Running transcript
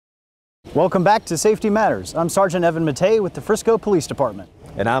Welcome back to Safety Matters. I'm Sergeant Evan Matei with the Frisco Police Department.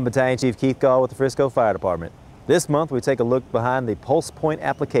 And I'm Battalion Chief Keith Gall with the Frisco Fire Department. This month we take a look behind the PulsePoint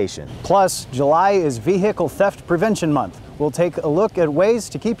application. Plus, July is Vehicle Theft Prevention Month. We'll take a look at ways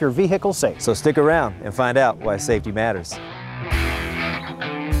to keep your vehicle safe. So stick around and find out why safety matters.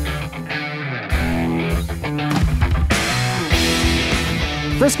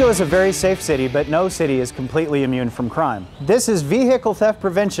 Frisco is a very safe city, but no city is completely immune from crime. This is Vehicle Theft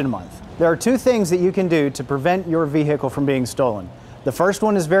Prevention Month. There are two things that you can do to prevent your vehicle from being stolen. The first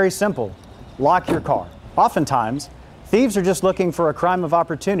one is very simple. Lock your car. Oftentimes, thieves are just looking for a crime of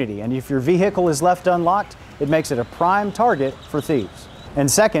opportunity, and if your vehicle is left unlocked, it makes it a prime target for thieves. And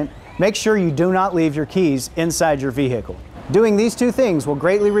second, make sure you do not leave your keys inside your vehicle. Doing these two things will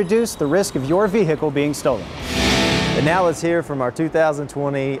greatly reduce the risk of your vehicle being stolen. And now let's hear from our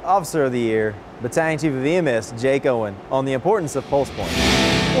 2020 Officer of the Year, Battalion Chief of EMS, Jake Owen, on the importance of PulsePoint.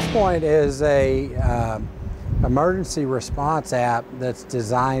 PulsePoint is a emergency response app that's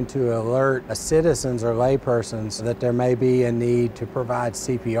designed to alert citizens or laypersons that there may be a need to provide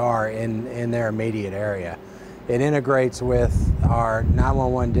CPR in their immediate area. It integrates with our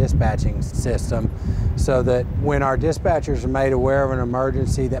 911 dispatching system so that when our dispatchers are made aware of an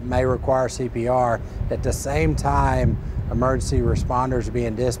emergency that may require CPR, at the same time emergency responders are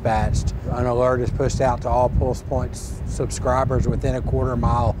being dispatched, an alert is pushed out to all PulsePoint subscribers within a quarter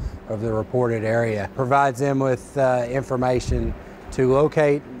mile of the reported area. Provides them with information to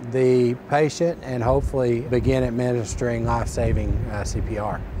locate the patient and hopefully begin administering life-saving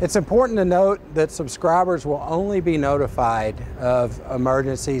CPR. It's important to note that subscribers will only be notified of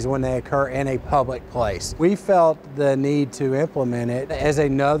emergencies when they occur in a public place. We felt the need to implement it as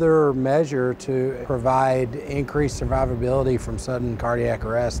another measure to provide increased survivability from sudden cardiac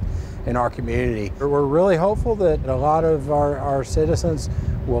arrest in our community. We're really hopeful that a lot of our citizens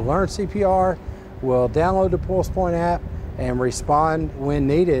will learn CPR, will download the PulsePoint app, and respond when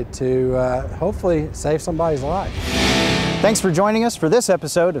needed to hopefully save somebody's life. Thanks for joining us for this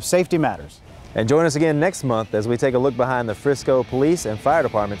episode of Safety Matters. And join us again next month as we take a look behind the Frisco Police and Fire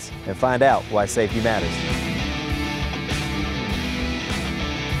Departments and find out why safety matters.